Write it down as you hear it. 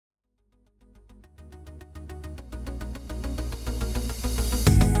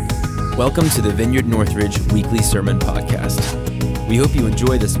Welcome to the Vineyard Northridge Weekly Sermon Podcast. We hope you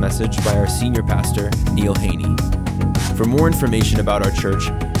enjoy this message by our senior pastor, Neil Haney. For more information about our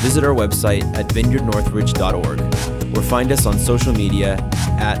church, visit our website at vineyardnorthridge.org or find us on social media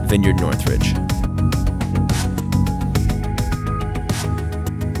at Vineyard Northridge.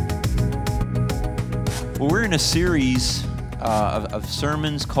 Well, we're in a series of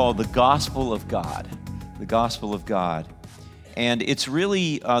sermons called The Gospel of God. The Gospel of God. And it's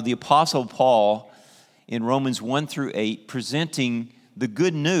really the Apostle Paul in Romans 1 through 8 presenting the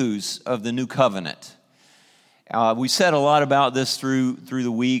good news of the new covenant. We said a lot about this through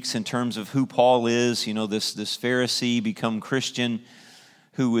the weeks in terms of who Paul is. You know, this Pharisee become Christian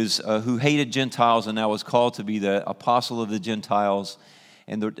who hated Gentiles and now was called to be the apostle of the Gentiles.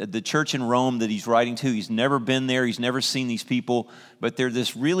 And the church in Rome that he's writing to, he's never been there, he's never seen these people, but they're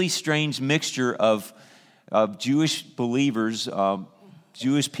this really strange mixture of Jewish believers,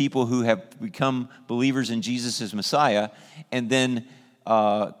 Jewish people who have become believers in Jesus as Messiah, and then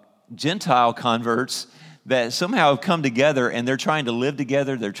Gentile converts that somehow have come together and they're trying to live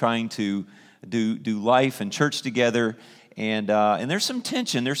together, they're trying to do life and church together, and there's some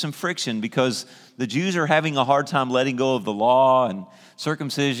tension, there's some friction because the Jews are having a hard time letting go of the law and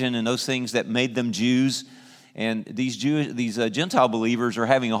circumcision and those things that made them Jews. And these Gentile believers are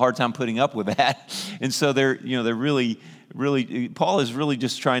having a hard time putting up with that, and so they're really. Paul is really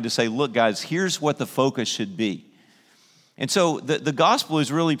just trying to say, look, guys, here's what the focus should be. And so the gospel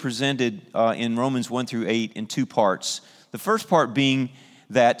is really presented in Romans 1 through 8 in two parts. The first part being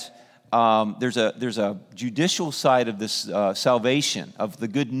that there's a judicial side of this salvation, of the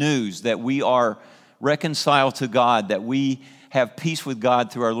good news that we are reconciled to God, that we have peace with God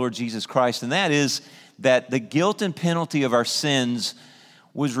through our Lord Jesus Christ, and that is that the guilt and penalty of our sins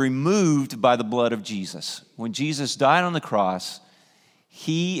was removed by the blood of Jesus. When Jesus died on the cross,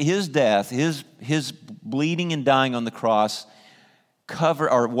 his death, his bleeding and dying on the cross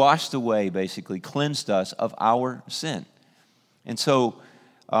washed away, basically, cleansed us of our sin. And so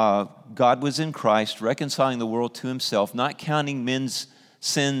God was in Christ, reconciling the world to himself, not counting men's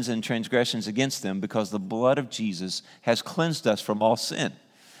sins and transgressions against them, because the blood of Jesus has cleansed us from all sin.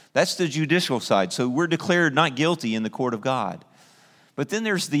 That's the judicial side. So we're declared not guilty in the court of God. But then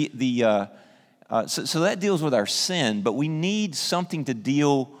there's so that deals with our sin, but we need something to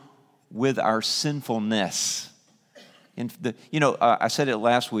deal with our sinfulness. And I said it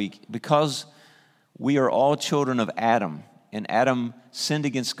last week, because we are all children of Adam, and Adam sinned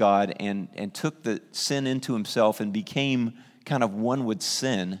against God and took the sin into himself and became kind of one with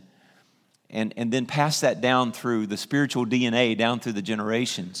sin. And then pass that down through the spiritual DNA, down through the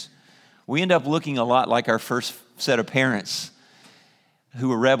generations. We end up looking a lot like our first set of parents who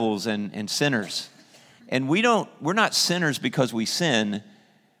were rebels and sinners. And we're not sinners because we sin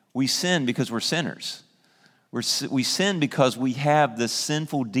because we're sinners. We sin because we have the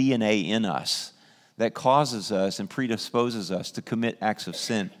sinful DNA in us that causes us and predisposes us to commit acts of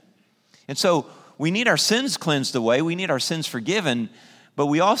sin. And so we need our sins cleansed away, we need our sins forgiven, but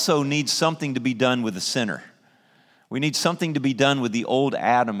we also need something to be done with the sinner. We need something to be done with the old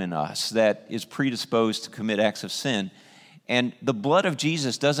Adam in us that is predisposed to commit acts of sin. And the blood of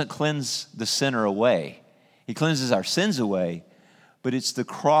Jesus doesn't cleanse the sinner away. He cleanses our sins away, but it's the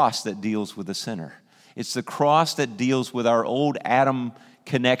cross that deals with the sinner. It's the cross that deals with our old Adam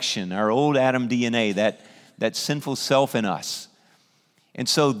connection, our old Adam DNA, that sinful self in us. And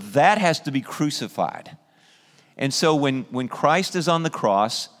so that has to be crucified. And so when Christ is on the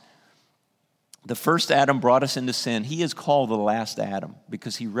cross, the first Adam brought us into sin. He is called the last Adam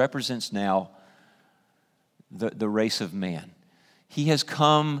because he represents now the race of man. He has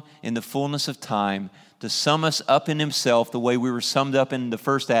come in the fullness of time to sum us up in himself the way we were summed up in the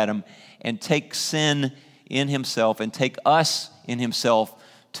first Adam, and take sin in himself and take us in himself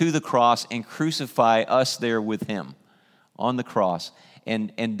to the cross and crucify us there with him on the cross.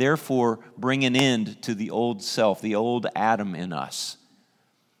 And therefore bring an end to the old self, the old Adam in us.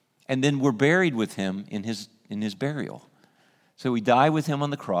 And then we're buried with him in his burial. So we die with him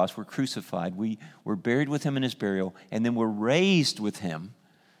on the cross, we're crucified, we're buried with him in his burial, and then we're raised with him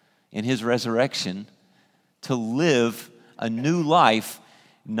in his resurrection to live a new life,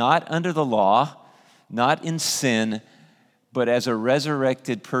 not under the law, not in sin, but as a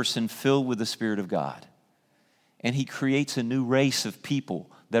resurrected person filled with the Spirit of God. And he creates a new race of people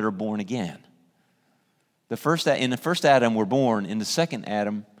that are born again. In the first Adam, we're born. In the second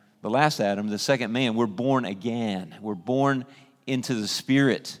Adam, the last Adam, the second man, we're born again. We're born into the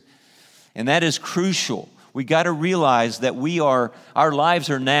Spirit. And that is crucial. We got to realize that our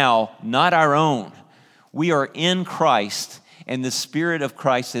lives are now not our own. We are in Christ, and the Spirit of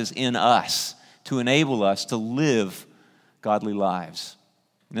Christ is in us to enable us to live godly lives.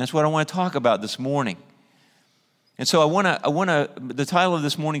 And that's what I want to talk about this morning. And so the title of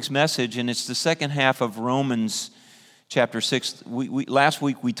this morning's message, and it's the second half of Romans chapter 6. Last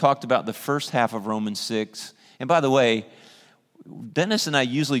week we talked about the first half of Romans 6. And by the way, Dennis and I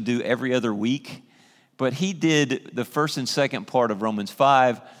usually do every other week, but he did the first and second part of Romans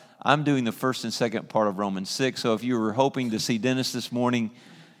 5. I'm doing the first and second part of Romans 6. So if you were hoping to see Dennis this morning,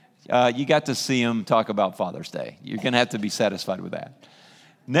 you got to see him talk about Father's Day. You're going to have to be satisfied with that.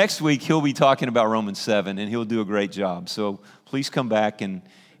 Next week, he'll be talking about Romans 7, and he'll do a great job. So please come back and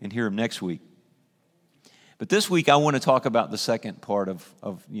hear him next week. But this week, I want to talk about the second part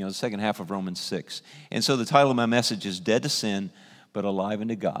of the second half of Romans 6. And so the title of my message is Dead to Sin, but Alive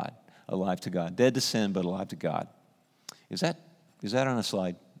unto God. Alive to God. Dead to sin, but alive to God. Is that on a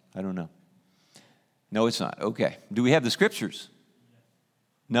slide? I don't know. No, it's not. Okay. Do we have the scriptures?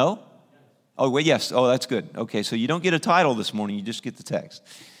 No? Oh, wait, yes. Oh, that's good. Okay, so you don't get a title this morning. You just get the text.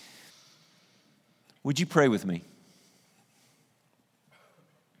 Would you pray with me?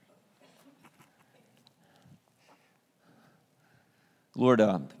 Lord,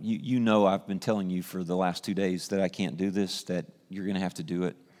 you know I've been telling you for the last 2 days that I can't do this, that you're going to have to do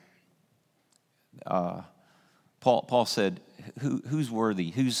it. Paul said, who's worthy?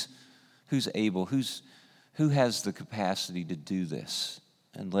 Who's able? Who has the capacity to do this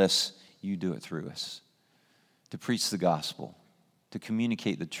unless you do it through us? To preach the gospel, to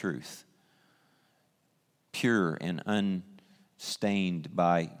communicate the truth, pure and unstained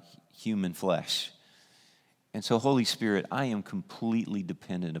by human flesh. And so, Holy Spirit, I am completely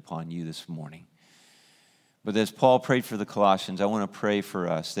dependent upon you this morning. But as Paul prayed for the Colossians, I want to pray for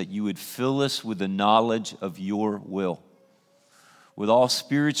us that you would fill us with the knowledge of your will, with all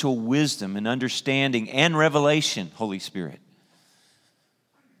spiritual wisdom and understanding and revelation, Holy Spirit,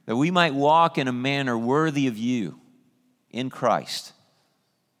 that we might walk in a manner worthy of you in Christ,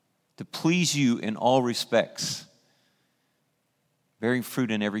 to please you in all respects, bearing fruit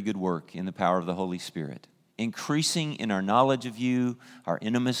in every good work in the power of the Holy Spirit, increasing in our knowledge of you, our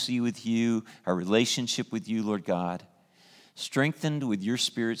intimacy with you, our relationship with you, Lord God, strengthened with your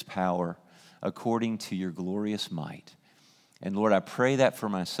Spirit's power according to your glorious might. And Lord, I pray that for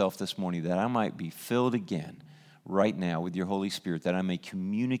myself this morning, that I might be filled again right now with your Holy Spirit, that I may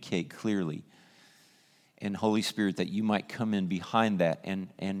communicate clearly. And Holy Spirit, that you might come in behind that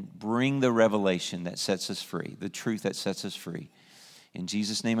and bring the revelation that sets us free, the truth that sets us free. In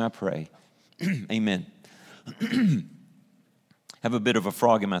Jesus' name I pray. Amen. I have a bit of a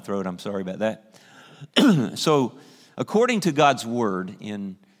frog in my throat. I'm sorry about that. So, according to God's word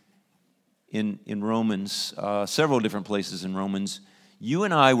in Romans, several different places in Romans, you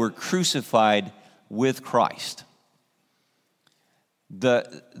and I were crucified with Christ.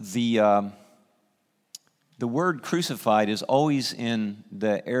 The word crucified is always in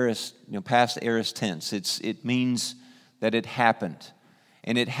the aorist, past aorist tense. It means that it happened,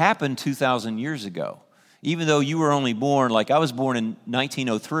 and it happened 2,000 years ago. Even though you were only born, like I was born in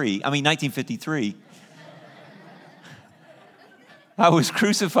 1953, I was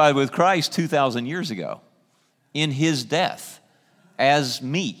crucified with Christ 2,000 years ago in his death as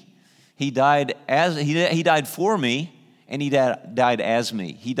me. He died for me, and he died as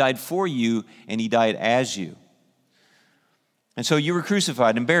me. He died for you, and he died as you. And so you were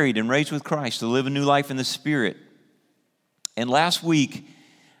crucified and buried and raised with Christ to live a new life in the Spirit. And last week,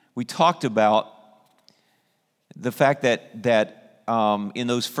 we talked about the fact that in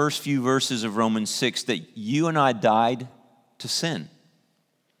those first few verses of Romans 6, that you and I died to sin.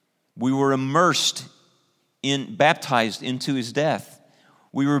 We were baptized into his death.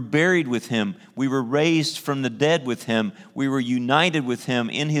 We were buried with him. We were raised from the dead with him. We were united with him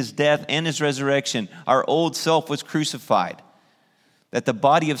in his death and his resurrection. Our old self was crucified, that the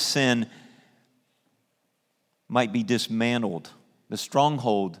body of sin might be dismantled. The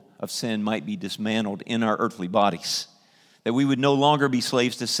stronghold of sin might be dismantled in our earthly bodies, that we would no longer be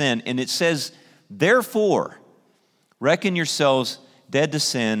slaves to sin. And it says, therefore, reckon yourselves dead to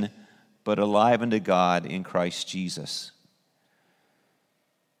sin, but alive unto God in Christ Jesus.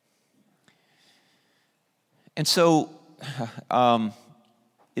 And so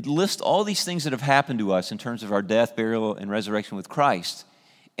it lists all these things that have happened to us in terms of our death, burial, and resurrection with Christ.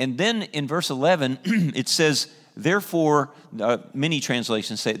 And then in verse 11, it says, therefore, many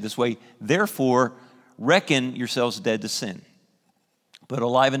translations say it this way, therefore, reckon yourselves dead to sin, but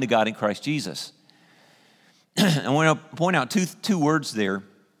alive unto God in Christ Jesus. I want to point out two words there.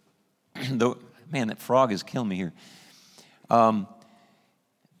 Man, that frog is killing me here.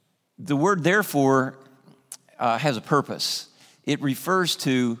 The word therefore has a purpose. it refers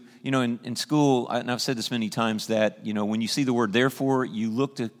to, in school, and I've said this many times, that, when you see the word therefore, you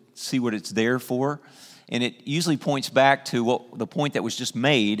look to see what it's there for. And it usually points back to the point that was just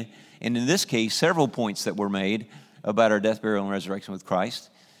made. And in this case, several points that were made about our death, burial, and resurrection with Christ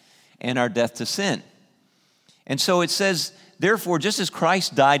and our death to sin. And so it says, therefore, just as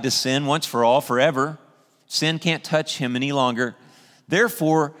Christ died to sin once for all, forever, sin can't touch him any longer.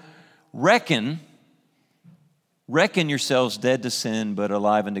 Therefore, reckon yourselves dead to sin, but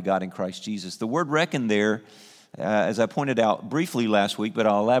alive unto God in Christ Jesus. The word reckon there, as I pointed out briefly last week, but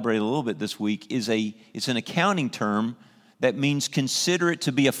I'll elaborate a little bit this week, it's an accounting term that means consider it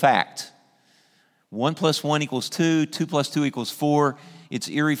to be a fact. 1 + 1 = 2, 2 + 2 = 4. It's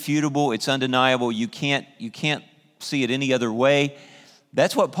irrefutable, it's undeniable. You can't see it any other way.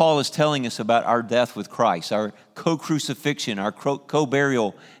 That's what Paul is telling us about our death with Christ, our co-crucifixion, our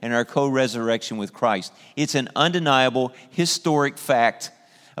co-burial, and our co-resurrection with Christ. It's an undeniable, historic fact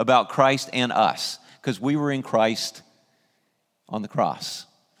about Christ and us, because we were in Christ on the cross.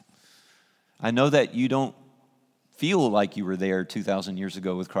 I know that you don't feel like you were there 2,000 years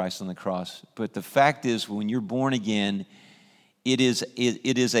ago with Christ on the cross, but the fact is, when you're born again, it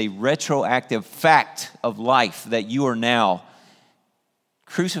is a retroactive fact of life that you are now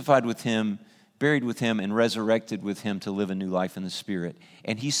crucified with him, buried with him, and resurrected with him to live a new life in the Spirit.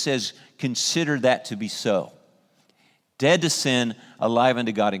 And he says, consider that to be so. Dead to sin, alive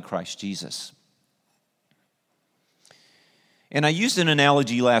unto God in Christ Jesus. And I used an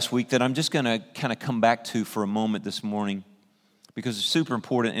analogy last week that I'm just going to kind of come back to for a moment this morning, because it's super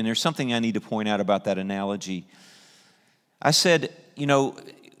important, and there's something I need to point out about that analogy. I said,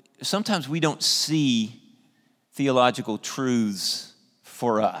 sometimes we don't see theological truths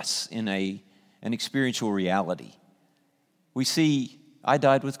for us in an experiential reality. We see, I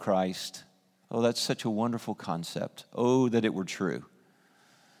died with Christ. Oh, that's such a wonderful concept. Oh, that it were true.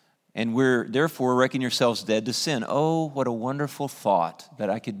 And therefore, reckon yourselves dead to sin. Oh, what a wonderful thought that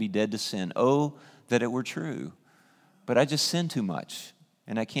I could be dead to sin. Oh, that it were true. But I just sin too much,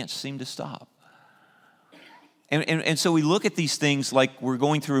 and I can't seem to stop. And so we look at these things like we're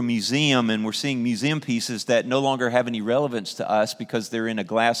going through a museum, and we're seeing museum pieces that no longer have any relevance to us because they're in a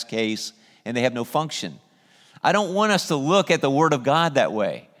glass case and they have no function. I don't want us to look at the Word of God that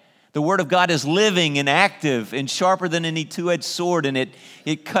way. The Word of God is living and active and sharper than any two-edged sword, and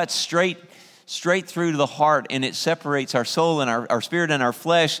it cuts straight through to the heart, and it separates our soul and our spirit and our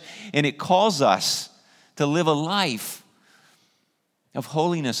flesh, and it calls us to live a life of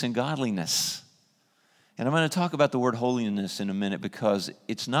holiness and godliness. And I'm going to talk about the word holiness in a minute, because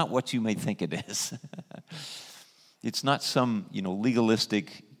it's not what you may think it is. It's not some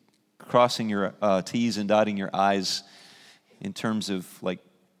legalistic crossing your T's and dotting your I's in terms of like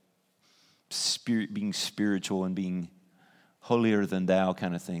being spiritual and being holier than thou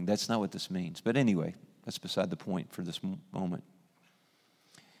kind of thing. That's not what this means. But anyway, that's beside the point for this moment.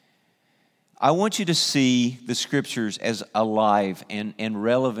 I want you to see the Scriptures as alive and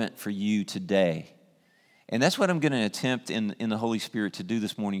relevant for you today. And that's what I'm going to attempt in the Holy Spirit to do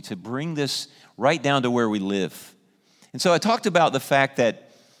this morning, to bring this right down to where we live. And so I talked about the fact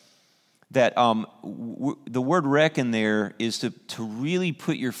that the word reckon there is to really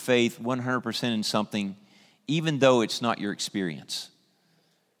put your faith 100% in something, even though it's not your experience.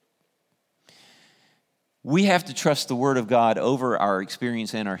 We have to trust the Word of God over our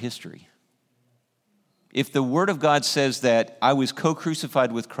experience and our history. If the Word of God says that I was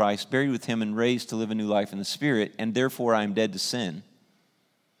co-crucified with Christ, buried with Him, and raised to live a new life in the Spirit, and therefore I am dead to sin,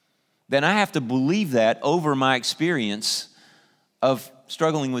 then I have to believe that over my experience of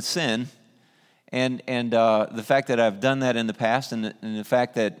struggling with sin, and the fact that I've done that in the past, and the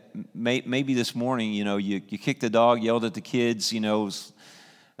fact that maybe this morning, you kicked the dog, yelled at the kids, insulted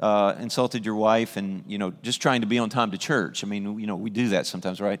your wife, and just trying to be on time to church. I mean, we do that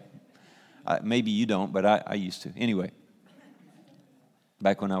sometimes, right? Maybe you don't, but I used to. Anyway,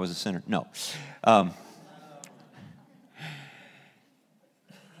 back when I was a sinner. No.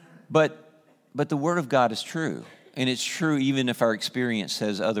 But the Word of God is true, and it's true even if our experience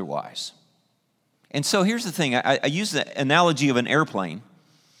says otherwise. And so here's the thing. I use the analogy of an airplane,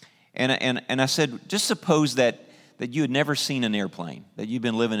 and I said, just suppose that you had never seen an airplane, that you've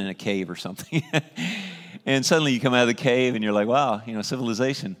been living in a cave or something, and suddenly you come out of the cave and you're like, wow,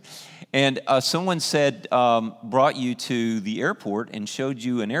 civilization. And someone brought you to the airport and showed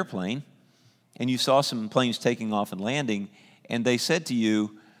you an airplane, and you saw some planes taking off and landing, and they said to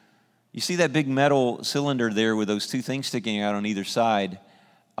you, you see that big metal cylinder there with those two things sticking out on either side?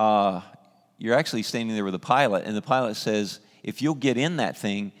 You're actually standing there with a pilot, and the pilot says, if you'll get in that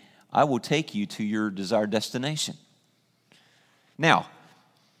thing, I will take you to your desired destination. Now,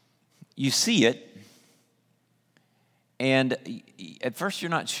 you see it, and at first you're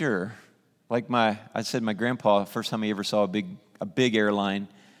not sure. Like I said, my grandpa, first time he ever saw a big airline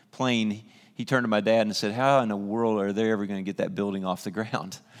plane, he turned to my dad and said, "How in the world are they ever going to get that building off the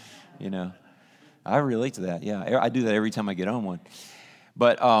ground?" You know, I relate to that. Yeah, I do that every time I get on one.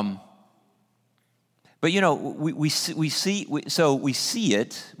 But you know, we see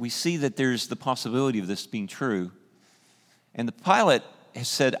it. We see that there's the possibility of this being true, and the pilot has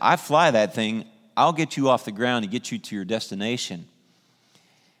said, "I fly that thing. I'll get you off the ground and get you to your destination."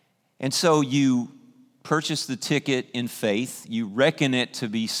 And so you purchase the ticket in faith. You reckon it to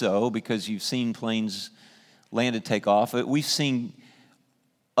be so because you've seen planes land and take off. We've seen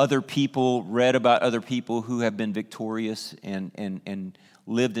other people, read about other people who have been victorious and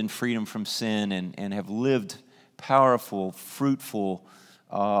lived in freedom from sin and have lived powerful, fruitful,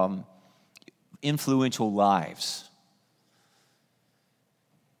 influential lives.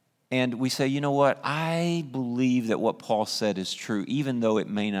 And we say, you know what? I believe that what Paul said is true, even though it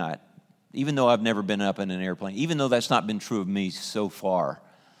may not. Even though I've never been up in an airplane, even though that's not been true of me so far,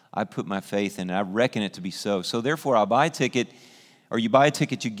 I put my faith in it. I reckon it to be so. So therefore, I'll buy a ticket, or you buy a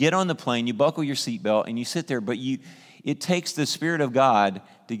ticket, you get on the plane, you buckle your seatbelt, and you sit there. But it takes the Spirit of God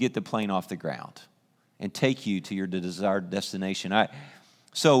to get the plane off the ground and take you to your desired destination.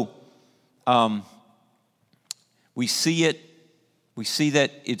 We see it. We see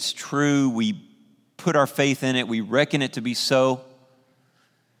that it's true. We put our faith in it. We reckon it to be so.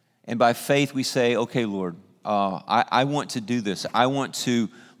 And by faith, we say, okay, Lord, I want to do this. I want to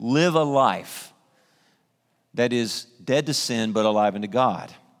live a life that is dead to sin but alive unto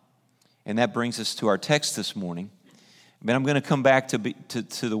God. And that brings us to our text this morning. But I'm going to come back to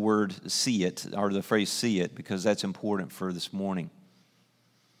the word see it, or the phrase see it, because that's important for this morning.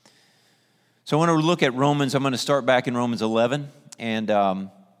 So I want to look at Romans. I'm going to start back in Romans 11, and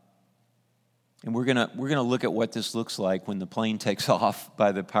we're gonna look at what this looks like when the plane takes off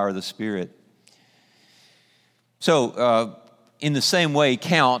by the power of the Spirit. So, in the same way,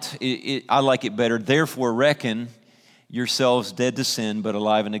 count. I like it better. Therefore, reckon yourselves dead to sin, but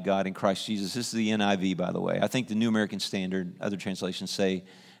alive unto God in Christ Jesus. This is the NIV, by the way. I think the New American Standard, other translations say,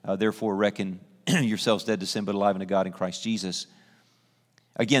 therefore, reckon yourselves dead to sin, but alive unto God in Christ Jesus.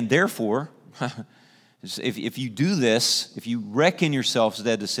 Again, therefore, if you do this, if you reckon yourselves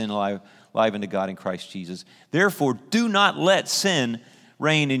dead to sin, alive unto God in Christ Jesus. Therefore, do not let sin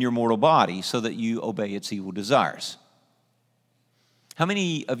reign in your mortal body so that you obey its evil desires. How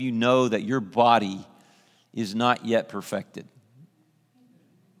many of you know that your body is not yet perfected?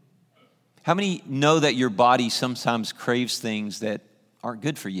 How many know that your body sometimes craves things that aren't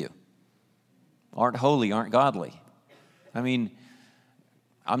good for you, aren't holy, aren't godly? I mean,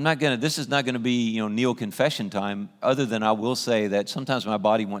 this is not going to be, Neil confession time, other than I will say that sometimes my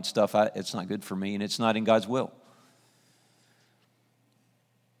body wants stuff, it's not good for me, and it's not in God's will.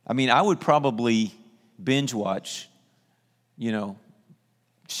 I mean, I would probably binge watch,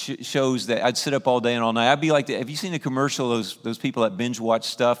 shows that I'd sit up all day and all night. I'd be like, have you seen the commercial, those people that binge watch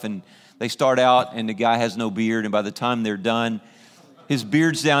stuff, and they start out and the guy has no beard, and by the time they're done, his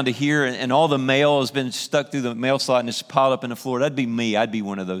beard's down to here, and all the mail has been stuck through the mail slot and it's piled up in the floor. That'd be me. I'd be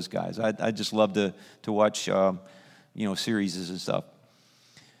one of those guys. I'd just love to watch, series and stuff.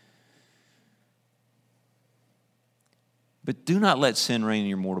 But do not let sin reign in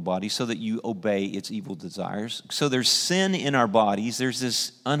your mortal body so that you obey its evil desires. So there's sin in our bodies. There's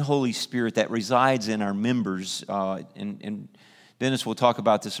this unholy spirit that resides in our members. And Dennis will talk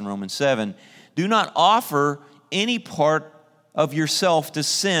about this in Romans 7. Do not offer any part of yourself to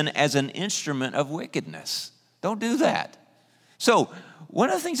sin as an instrument of wickedness. Don't do that. So one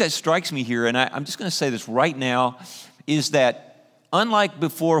of the things that strikes me here, and I'm just going to say this right now, is that unlike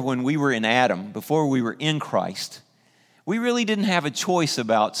before when we were in Adam, before we were in Christ, we really didn't have a choice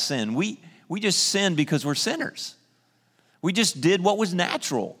about sin. We just sinned because we're sinners. We just did what was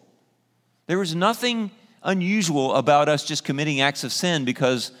natural. There was nothing unusual about us just committing acts of sin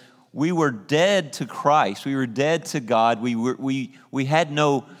because we were dead to Christ. We were dead to God. We had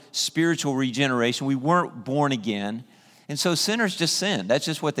no spiritual regeneration. We weren't born again. And so sinners just sin. That's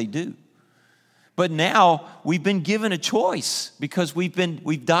just what they do. But now we've been given a choice because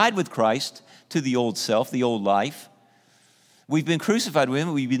we've died with Christ to the old self, the old life. We've been crucified with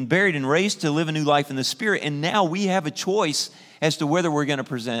Him. We've been buried and raised to live a new life in the Spirit. And now we have a choice as to whether we're going to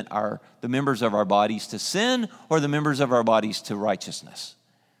present the members of our bodies to sin or the members of our bodies to righteousness.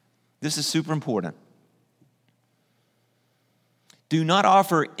 This is super important. Do not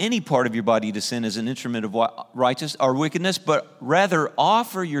offer any part of your body to sin as an instrument of righteousness or wickedness, but rather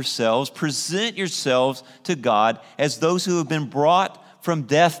offer yourselves, present yourselves to God as those who have been brought from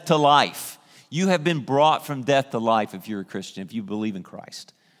death to life. You have been brought from death to life if you're a Christian, if you believe in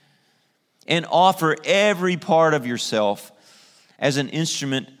Christ. And offer every part of yourself as an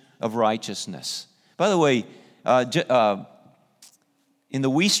instrument of righteousness. By the way, in the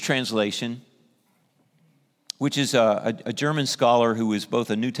Weiss translation, which is a German scholar who is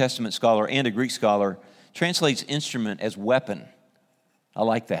both a New Testament scholar and a Greek scholar, translates instrument as weapon. I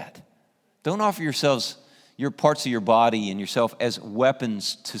like that. Don't offer yourselves, your parts of your body and yourself as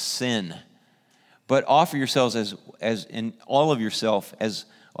weapons to sin, but offer yourselves as in all of yourself as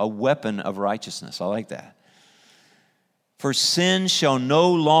a weapon of righteousness. I like that. For sin shall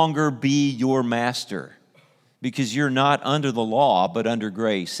no longer be your master, because you're not under the law, but under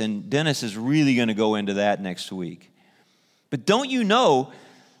grace. And Dennis is really going to go into that next week. But don't you know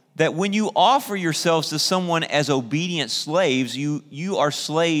that when you offer yourselves to someone as obedient slaves, you are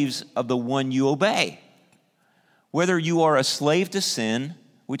slaves of the one you obey? Whether you are a slave to sin,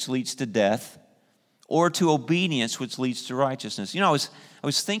 which leads to death, or to obedience, which leads to righteousness. You know, I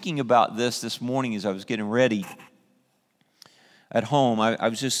was thinking about this morning as I was getting ready at home. I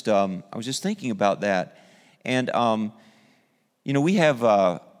was just thinking about that. And, we have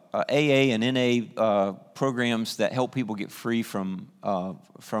AA and NA programs that help people get free from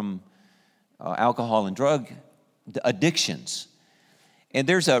alcohol and drug addictions. And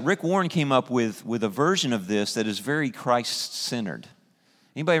Rick Warren came up with a version of this that is very Christ-centered.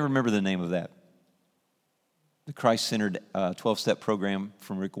 Anybody remember the name of that? The Christ-centered 12-step program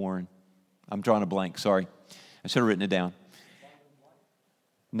from Rick Warren. I'm drawing a blank, sorry. I should have written it down.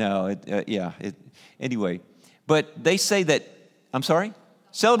 No, anyway. But they say that, I'm sorry?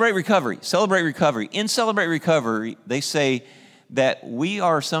 Celebrate Recovery. Celebrate Recovery. In Celebrate Recovery, they say that we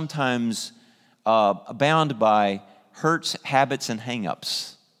are sometimes bound by hurts, habits, and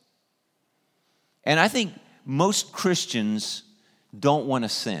hang-ups. And I think most Christians don't want to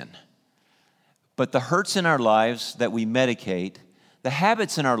sin. But the hurts in our lives that we medicate, the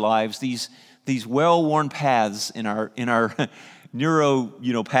habits in our lives, these well-worn paths in our neuro,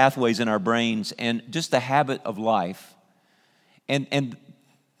 pathways in our brains, and just the habit of life, and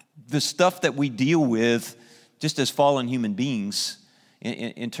the stuff that we deal with just as fallen human beings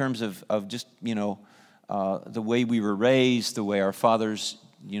in terms of just, the way we were raised, the way our fathers,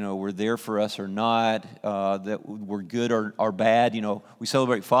 were there for us or not, that we're good or bad. We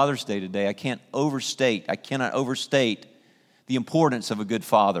celebrate Father's Day today. I cannot overstate the importance of a good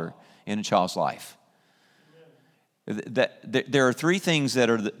father in a child's life. There are three things that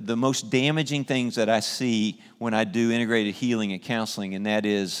are the most damaging things that I see when I do integrated healing and counseling, and that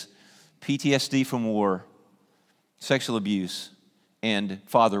is PTSD from war, sexual abuse, and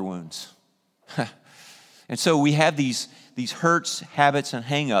father wounds. And so we have these hurts, habits, and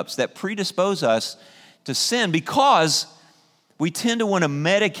hang-ups that predispose us to sin because we tend to want to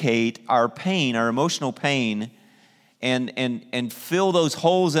medicate our pain, our emotional pain, and fill those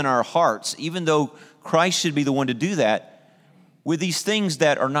holes in our hearts, even though Christ should be the one to do that, with these things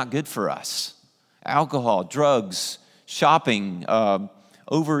that are not good for us. Alcohol, drugs, shopping,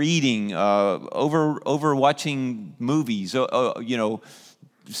 overeating, over watching movies,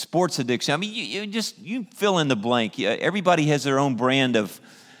 sports addiction. I mean, you fill in the blank. Everybody has their own brand of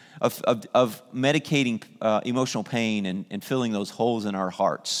medicating emotional pain and filling those holes in our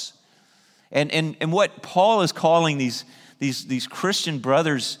hearts. And what Paul is calling these Christian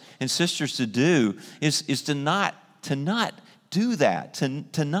brothers and sisters to do is to not do that,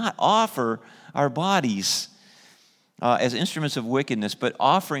 to not offer our bodies as instruments of wickedness, but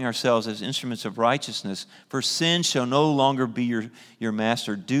offering ourselves as instruments of righteousness. For sin shall no longer be your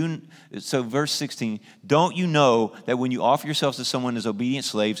master. So verse 16, don't you know that when you offer yourselves to someone as obedient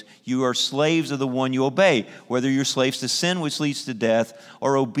slaves, you are slaves of the one you obey, whether you're slaves to sin, which leads to death,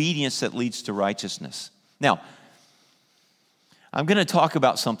 or obedience that leads to righteousness. Now, I'm going to talk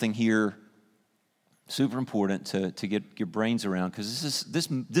about something here super important to get your brains around, because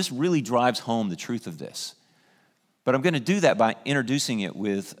this really drives home the truth of this. But I'm going to do that by introducing it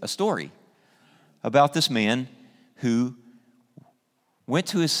with a story about this man who went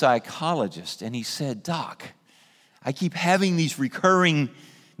to his psychologist and he said, "Doc, I keep having these recurring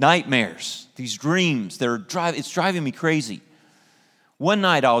nightmares, these dreams. It's driving me crazy. One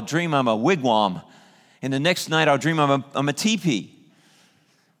night I'll dream I'm a wigwam, and the next night I'll dream I'm a teepee.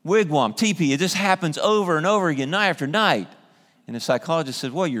 Wigwam, teepee, it just happens over and over again, night after night." And the psychologist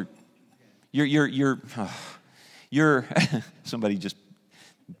said, "Well, you're somebody just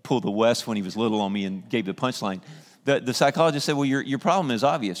pulled the West when he was little on me and gave the punchline. The psychologist said, well, your problem is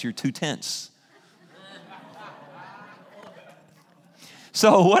obvious. You're too tense.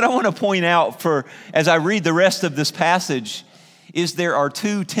 So what I want to point out as I read the rest of this passage is there are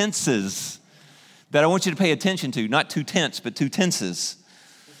two tenses that I want you to pay attention to. Not two tense, but two tenses.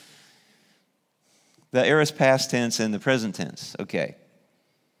 The aorist past tense and the present tense. Okay.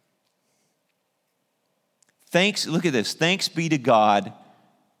 Look at this. Thanks be to God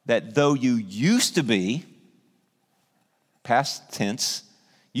that though you used to be, past tense,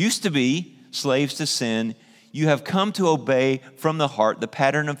 used to be slaves to sin, you have come to obey from the heart the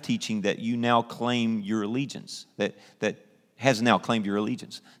pattern of teaching that you now claim your allegiance, that has now claimed your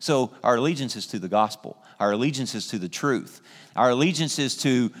allegiance. So our allegiance is to the gospel. Our allegiance is to the truth. Our allegiance is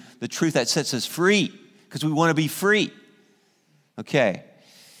to the truth that sets us free, because we want to be free. Okay.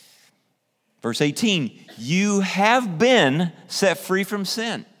 Verse 18, you have been set free from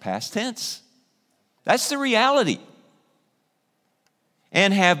sin. Past tense. That's the reality.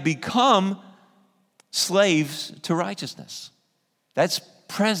 And have become slaves to righteousness. That's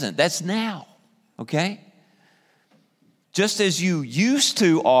present. That's now. Okay? Just as you used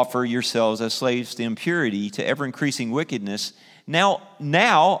to offer yourselves as slaves to impurity, to ever-increasing wickedness, now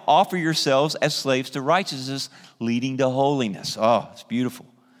offer yourselves as slaves to righteousness, leading to holiness. Oh, it's beautiful.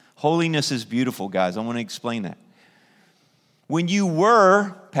 Holiness is beautiful, guys. I want to explain that. When you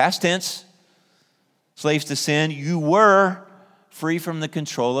were, past tense, slaves to sin, you were free from the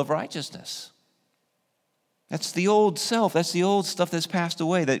control of righteousness. That's the old self. That's the old stuff that's passed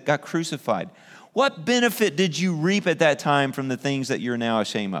away, that got crucified. What benefit did you reap at that time from the things that you're now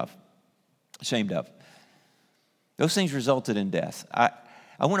ashamed of? Those things resulted in death. I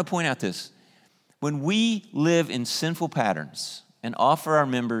want to point out this. When we live in sinful patterns and offer our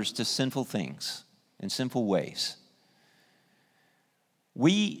members to sinful things in sinful ways,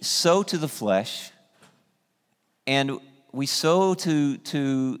 we sow to the flesh, and we sow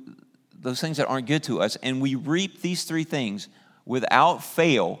to those things that aren't good to us, and we reap these three things without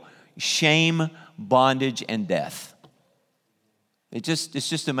fail: shame, bondage, and death. It's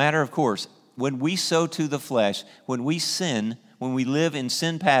just a matter of course. When we sow to the flesh, when we sin, when we live in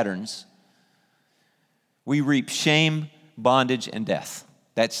sin patterns, we reap shame, bondage, and death.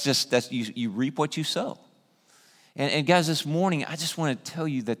 That's you reap what you sow. And guys, this morning, I just want to tell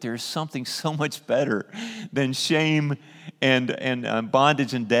you that there's something so much better than shame and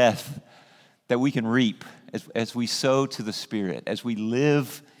bondage and death that we can reap as we sow to the Spirit, as we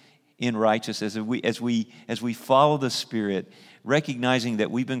live in righteousness, as we follow the Spirit, recognizing that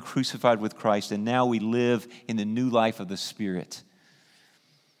we've been crucified with Christ and now we live in the new life of the Spirit.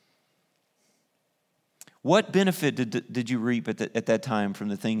 What benefit did you reap at that time from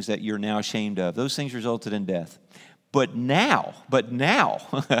the things that you're now ashamed of? Those things resulted in death. But now,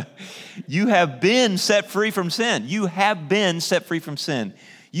 you have been set free from sin. You have been set free from sin.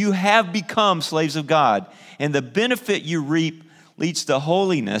 You have become slaves of God. And the benefit you reap leads to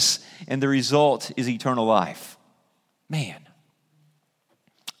holiness, and the result is eternal life. Man,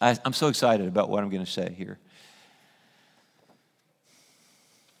 I'm so excited about what I'm going to say here.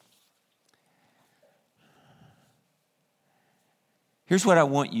 Here's what I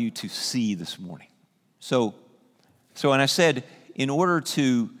want you to see this morning. So and I said, in order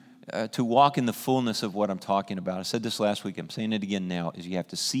to walk in the fullness of what I'm talking about, I said this last week, I'm saying it again now, is you have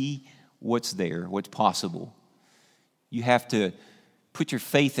to see what's there, what's possible. You have to put your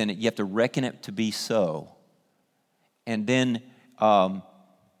faith in it. You have to reckon it to be so. And then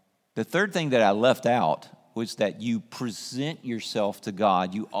the third thing that I left out was that you present yourself to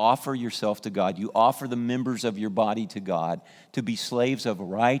God. You offer yourself to God. You offer the members of your body to God to be slaves of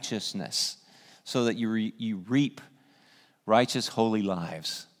righteousness so that you reap righteous, holy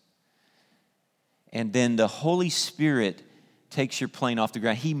lives. And then the Holy Spirit takes your plane off the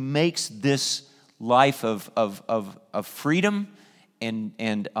ground. He makes this life of freedom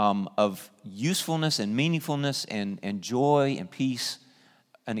and of usefulness and meaningfulness and joy and peace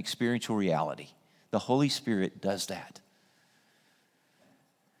an experiential reality. The Holy Spirit does that.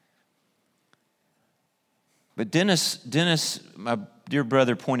 But Dennis, my dear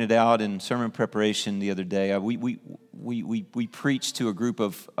brother, pointed out in sermon preparation the other day. We preached to a group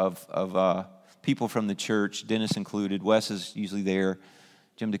of people from the church, Dennis included. Wes is usually there,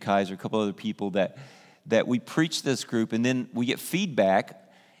 Jim DeKaiser, a couple other people that we preach this group, and then we get feedback.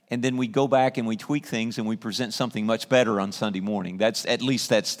 And then we go back and we tweak things and we present something much better on Sunday morning. That's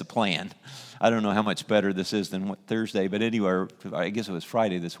the plan. I don't know how much better this is than Thursday, but anyway, I guess it was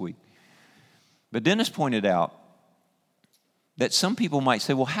Friday this week. But Dennis pointed out that some people might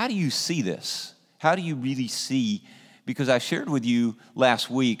say, well, how do you see this? How do you really see? Because I shared with you last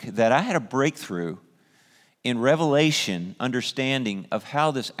week that I had a breakthrough in revelation, understanding of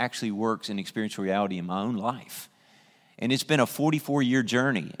how this actually works in experiential reality in my own life. And it's been a 44-year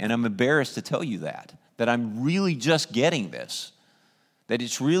journey, and I'm embarrassed to tell you that I'm really just getting this, that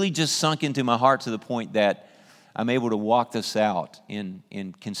it's really just sunk into my heart to the point that I'm able to walk this out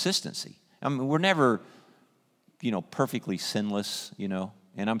in consistency. I mean, we're never, perfectly sinless,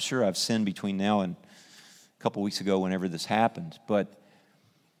 and I'm sure I've sinned between now and a couple weeks ago whenever this happened, but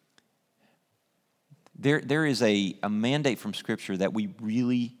there is a mandate from Scripture that we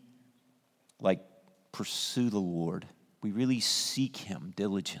really, pursue the Lord. We really seek Him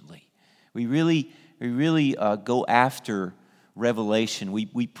diligently. We really go after revelation.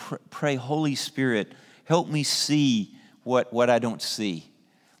 We pray, Holy Spirit, help me see what I don't see.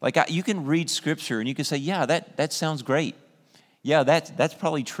 You can read Scripture and you can say, yeah, that sounds great. Yeah, that's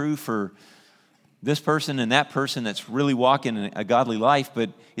probably true for this person and that person that's really walking a godly life,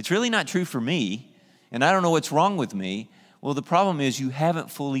 but it's really not true for me, and I don't know what's wrong with me. Well, the problem is you haven't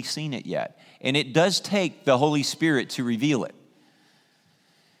fully seen it yet, and it does take the Holy Spirit to reveal it.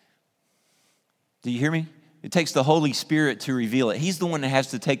 Do you hear me? It takes the Holy Spirit to reveal it. He's the one that has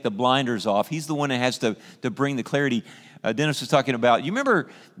to take the blinders off. He's the one that has to bring the clarity. Dennis was talking about, you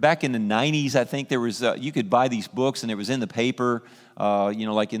remember back in the 90s, I think there was, you could buy these books and it was in the paper,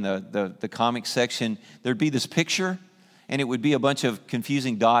 like in the comic section. There'd be this picture and it would be a bunch of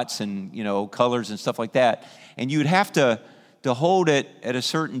confusing dots and, colors and stuff like that. And you would have to hold it at a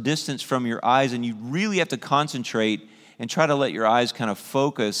certain distance from your eyes, and you really have to concentrate and try to let your eyes kind of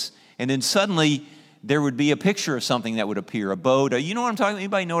focus. And then suddenly there would be a picture of something that would appear, a boat. You know what I'm talking about?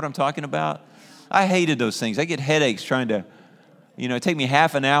 Anybody know what I'm talking about? I hated those things. I get headaches trying to, it take me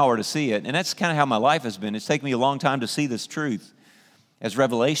half an hour to see it. And that's kind of how my life has been. It's taken me a long time to see this truth as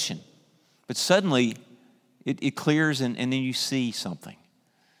revelation. But suddenly it clears and then you see something.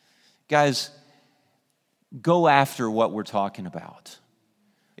 Guys, go after what we're talking about.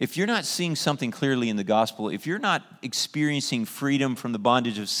 If you're not seeing something clearly in the gospel, if you're not experiencing freedom from the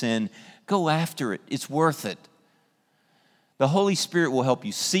bondage of sin, go after it. It's worth it. The Holy Spirit will help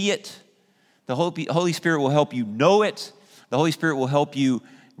you see it. The Holy Spirit will help you know it. The Holy Spirit will help you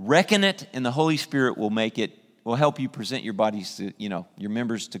reckon it, and the Holy Spirit will help you present your bodies to, your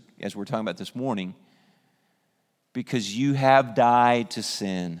members to, as we're talking about this morning, because you have died to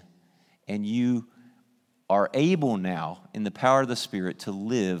sin, and you are able now, in the power of the Spirit, to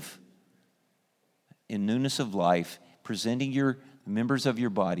live in newness of life, presenting your members of your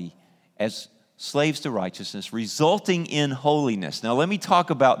body as slaves to righteousness, resulting in holiness. Now, let me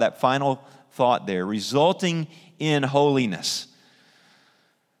talk about that final thought there, resulting in holiness.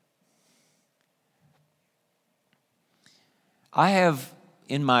 I have,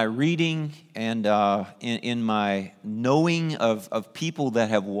 in my reading and in my knowing of people that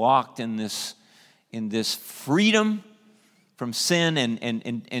have walked in this freedom from sin,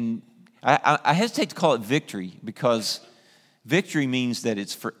 and I hesitate to call it victory, because victory means that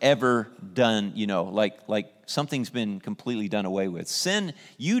it's forever done, like something's been completely done away with. Sin,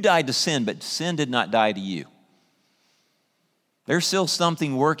 you died to sin, but sin did not die to you. There's still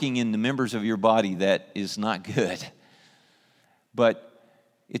something working in the members of your body that is not good. But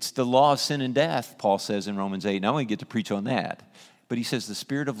it's the law of sin and death, Paul says in Romans 8. Now I'm going to get to preach on that. But he says the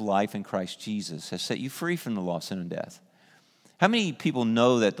Spirit of life in Christ Jesus has set you free from the law of sin and death. How many people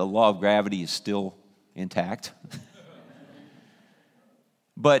know that the law of gravity is still intact?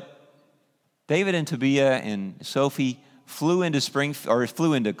 But David and Tabia and Sophie flew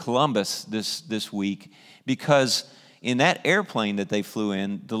into Columbus this week, because in that airplane that they flew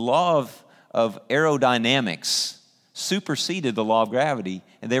in, the law of aerodynamics superseded the law of gravity,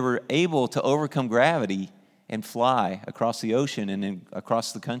 and they were able to overcome gravity and fly across the ocean and then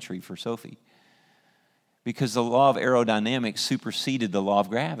across the country for Sophie. Because the law of aerodynamics superseded the law of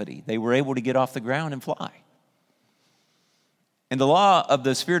gravity. They were able to get off the ground and fly. And the law of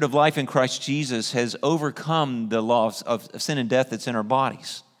the Spirit of life in Christ Jesus has overcome the law of sin and death that's in our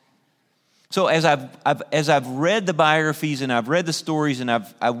bodies. So as I've read the biographies and I've read the stories and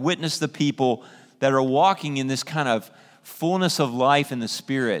I've witnessed the people that are walking in this kind of fullness of life in the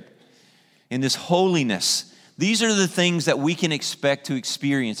Spirit, in this holiness, these are the things that we can expect to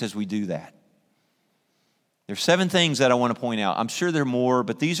experience as we do that. There's 7 things that I want to point out. I'm sure there are more,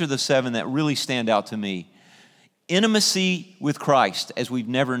 but these are the 7 that really stand out to me. Intimacy with Christ as we've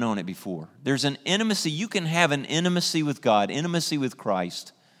never known it before. There's an intimacy. You can have an intimacy with God, intimacy with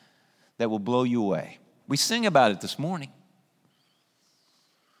Christ, that will blow you away. We sing about it this morning.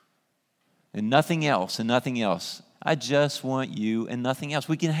 And nothing else, and nothing else. I just want you and nothing else.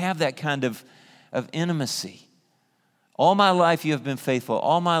 We can have that kind of intimacy. All my life you have been faithful.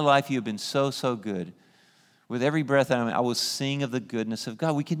 All my life you have been so, so good. With every breath I will sing of the goodness of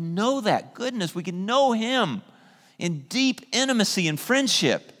God. We can know that goodness. We can know Him in deep intimacy and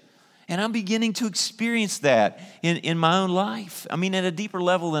friendship. And I'm beginning to experience that in my own life. I mean, at a deeper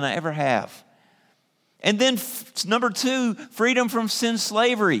level than I ever have. And then number 2, freedom from sin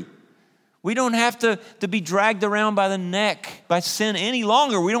slavery. We don't have to be dragged around by the neck by sin any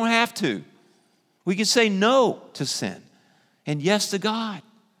longer. We don't have to. We can say no to sin and yes to God.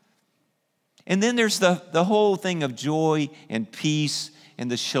 And then there's the whole thing of joy and peace and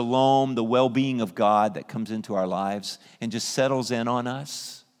the shalom, the well-being of God that comes into our lives and just settles in on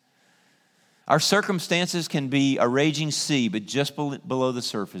us. Our circumstances can be a raging sea, but just below the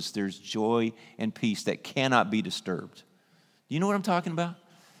surface, there's joy and peace that cannot be disturbed. Do you know what I'm talking about?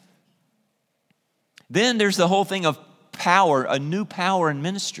 Then there's the whole thing of power, a new power in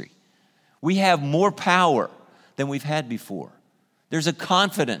ministry. We have more power than we've had before. There's a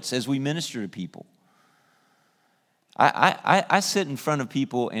confidence as we minister to people. I sit in front of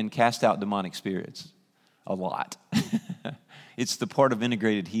people and cast out demonic spirits a lot. It's the part of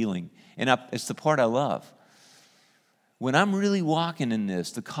integrated healing, and it's the part I love. When I'm really walking in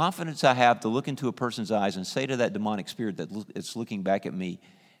this, the confidence I have to look into a person's eyes and say to that demonic spirit that's looking back at me,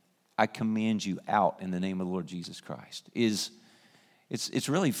 I command you out in the name of the Lord Jesus Christ, it's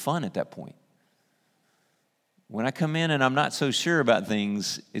really fun at that point. When I come in and I'm not so sure about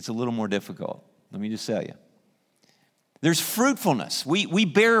things, it's a little more difficult. Let me just tell you. There's fruitfulness. We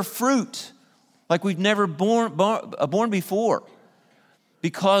bear fruit like we've never born before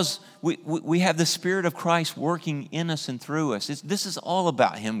because we have the Spirit of Christ working in us and through us. This is all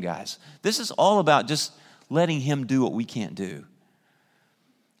about Him, guys. This is all about just letting Him do what we can't do.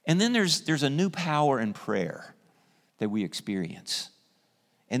 And then there's a new power in prayer that we experience.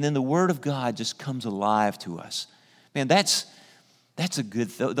 And then the Word of God just comes alive to us. Man, that's a good,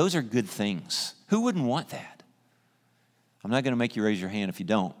 those are good things. Who wouldn't want that? I'm not going to make you raise your hand if you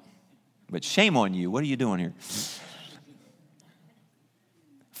don't. But shame on you. What are you doing here?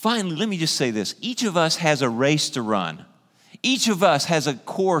 Finally, let me just say this. Each of us has a race to run. Each of us has a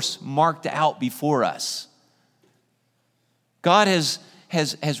course marked out before us. God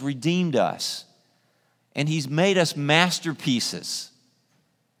has redeemed us. And He's made us masterpieces.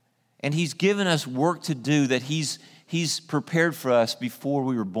 And He's given us work to do that He's prepared for us before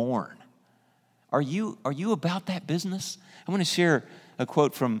we were born. Are you about that business? I want to share a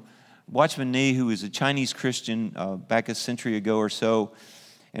quote from Watchman Nee, who was a Chinese Christian back a century ago or so,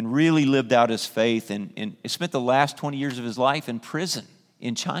 and really lived out his faith and spent the last 20 years of his life in prison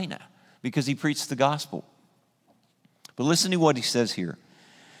in China because he preached the gospel. But listen to what he says here.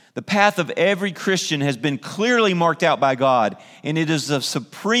 The path of every Christian has been clearly marked out by God, and it is of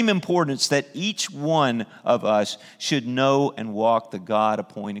supreme importance that each one of us should know and walk the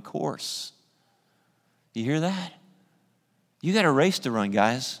God-appointed course. You hear that? You got a race to run,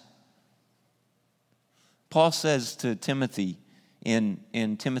 guys. Paul says to Timothy in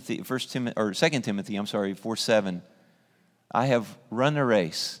 2 Timothy 4:7, I have run the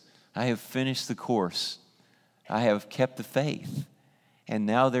race, I have finished the course, I have kept the faith. And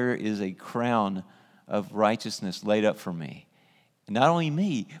now there is a crown of righteousness laid up for me. And not only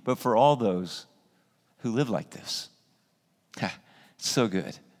me, but for all those who live like this. So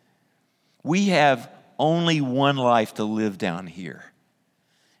good. We have only one life to live down here.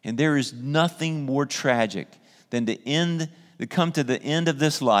 And there is nothing more tragic than to come to the end of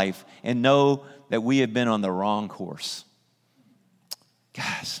this life and know that we have been on the wrong course.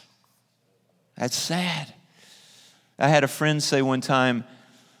 Guys, that's sad. I had a friend say one time,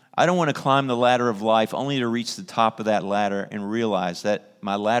 I don't want to climb the ladder of life only to reach the top of that ladder and realize that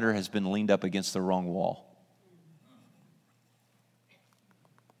my ladder has been leaned up against the wrong wall.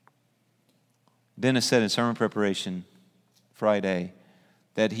 Dennis said in sermon preparation Friday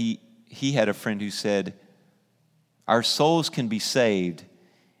that he had a friend who said, our souls can be saved,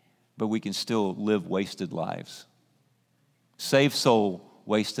 but we can still live wasted lives. Saved soul,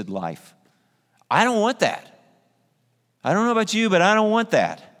 wasted life. I don't want that. I don't know about you, but I don't want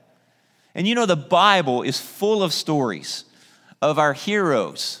that. And you know, the Bible is full of stories of our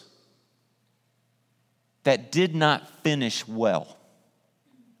heroes that did not finish well.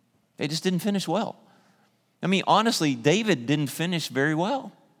 They just didn't finish well. I mean, honestly, David didn't finish very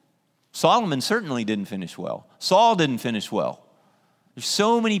well. Solomon certainly didn't finish well. Saul didn't finish well. There's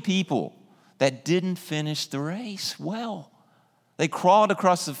so many people that didn't finish the race well. They crawled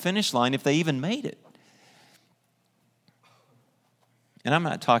across the finish line if they even made it. And I'm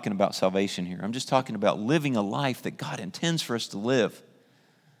not talking about salvation here. I'm just talking about living a life that God intends for us to live.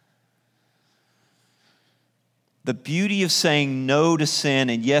 The beauty of saying no to sin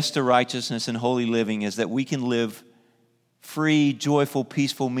and yes to righteousness and holy living is that we can live free, joyful,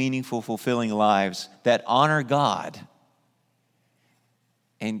 peaceful, meaningful, fulfilling lives that honor God.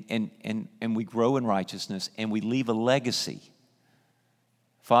 And we grow in righteousness and we leave a legacy.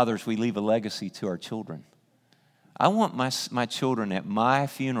 Fathers, we leave a legacy to our children. I want my children at my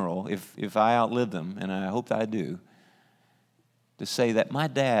funeral, if I outlive them, and I hope that I do, to say that my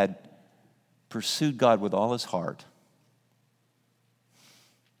dad pursued God with all his heart.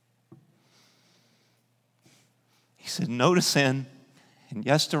 He said no to sin and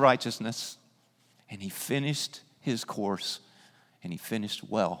yes to righteousness, and he finished his course, and he finished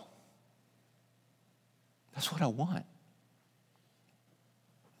well. That's what I want.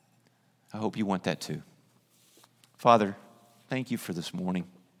 I hope you want that too. Father, thank you for this morning.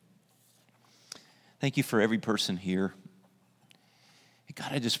 Thank you for every person here.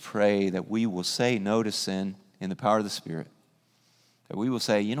 God, I just pray that we will say no to sin in the power of the Spirit. That we will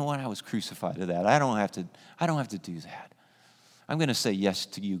say, you know what, I was crucified to that. I don't have to do that. I'm going to say yes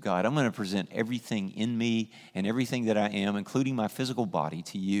to you, God. I'm going to present everything in me and everything that I am, including my physical body,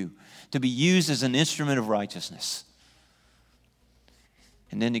 to you, to be used as an instrument of righteousness.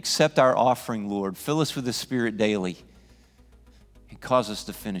 And then accept our offering, Lord. Fill us with the Spirit daily and cause us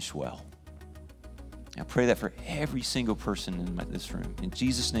to finish well. I pray that for every single person in this room. In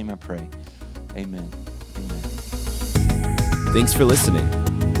Jesus' name I pray. Amen. Amen. Thanks for listening.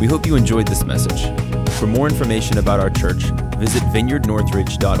 We hope you enjoyed this message. For more information about our church, visit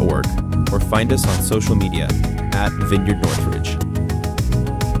vineyardnorthridge.org or find us on social media @VineyardNorthridge.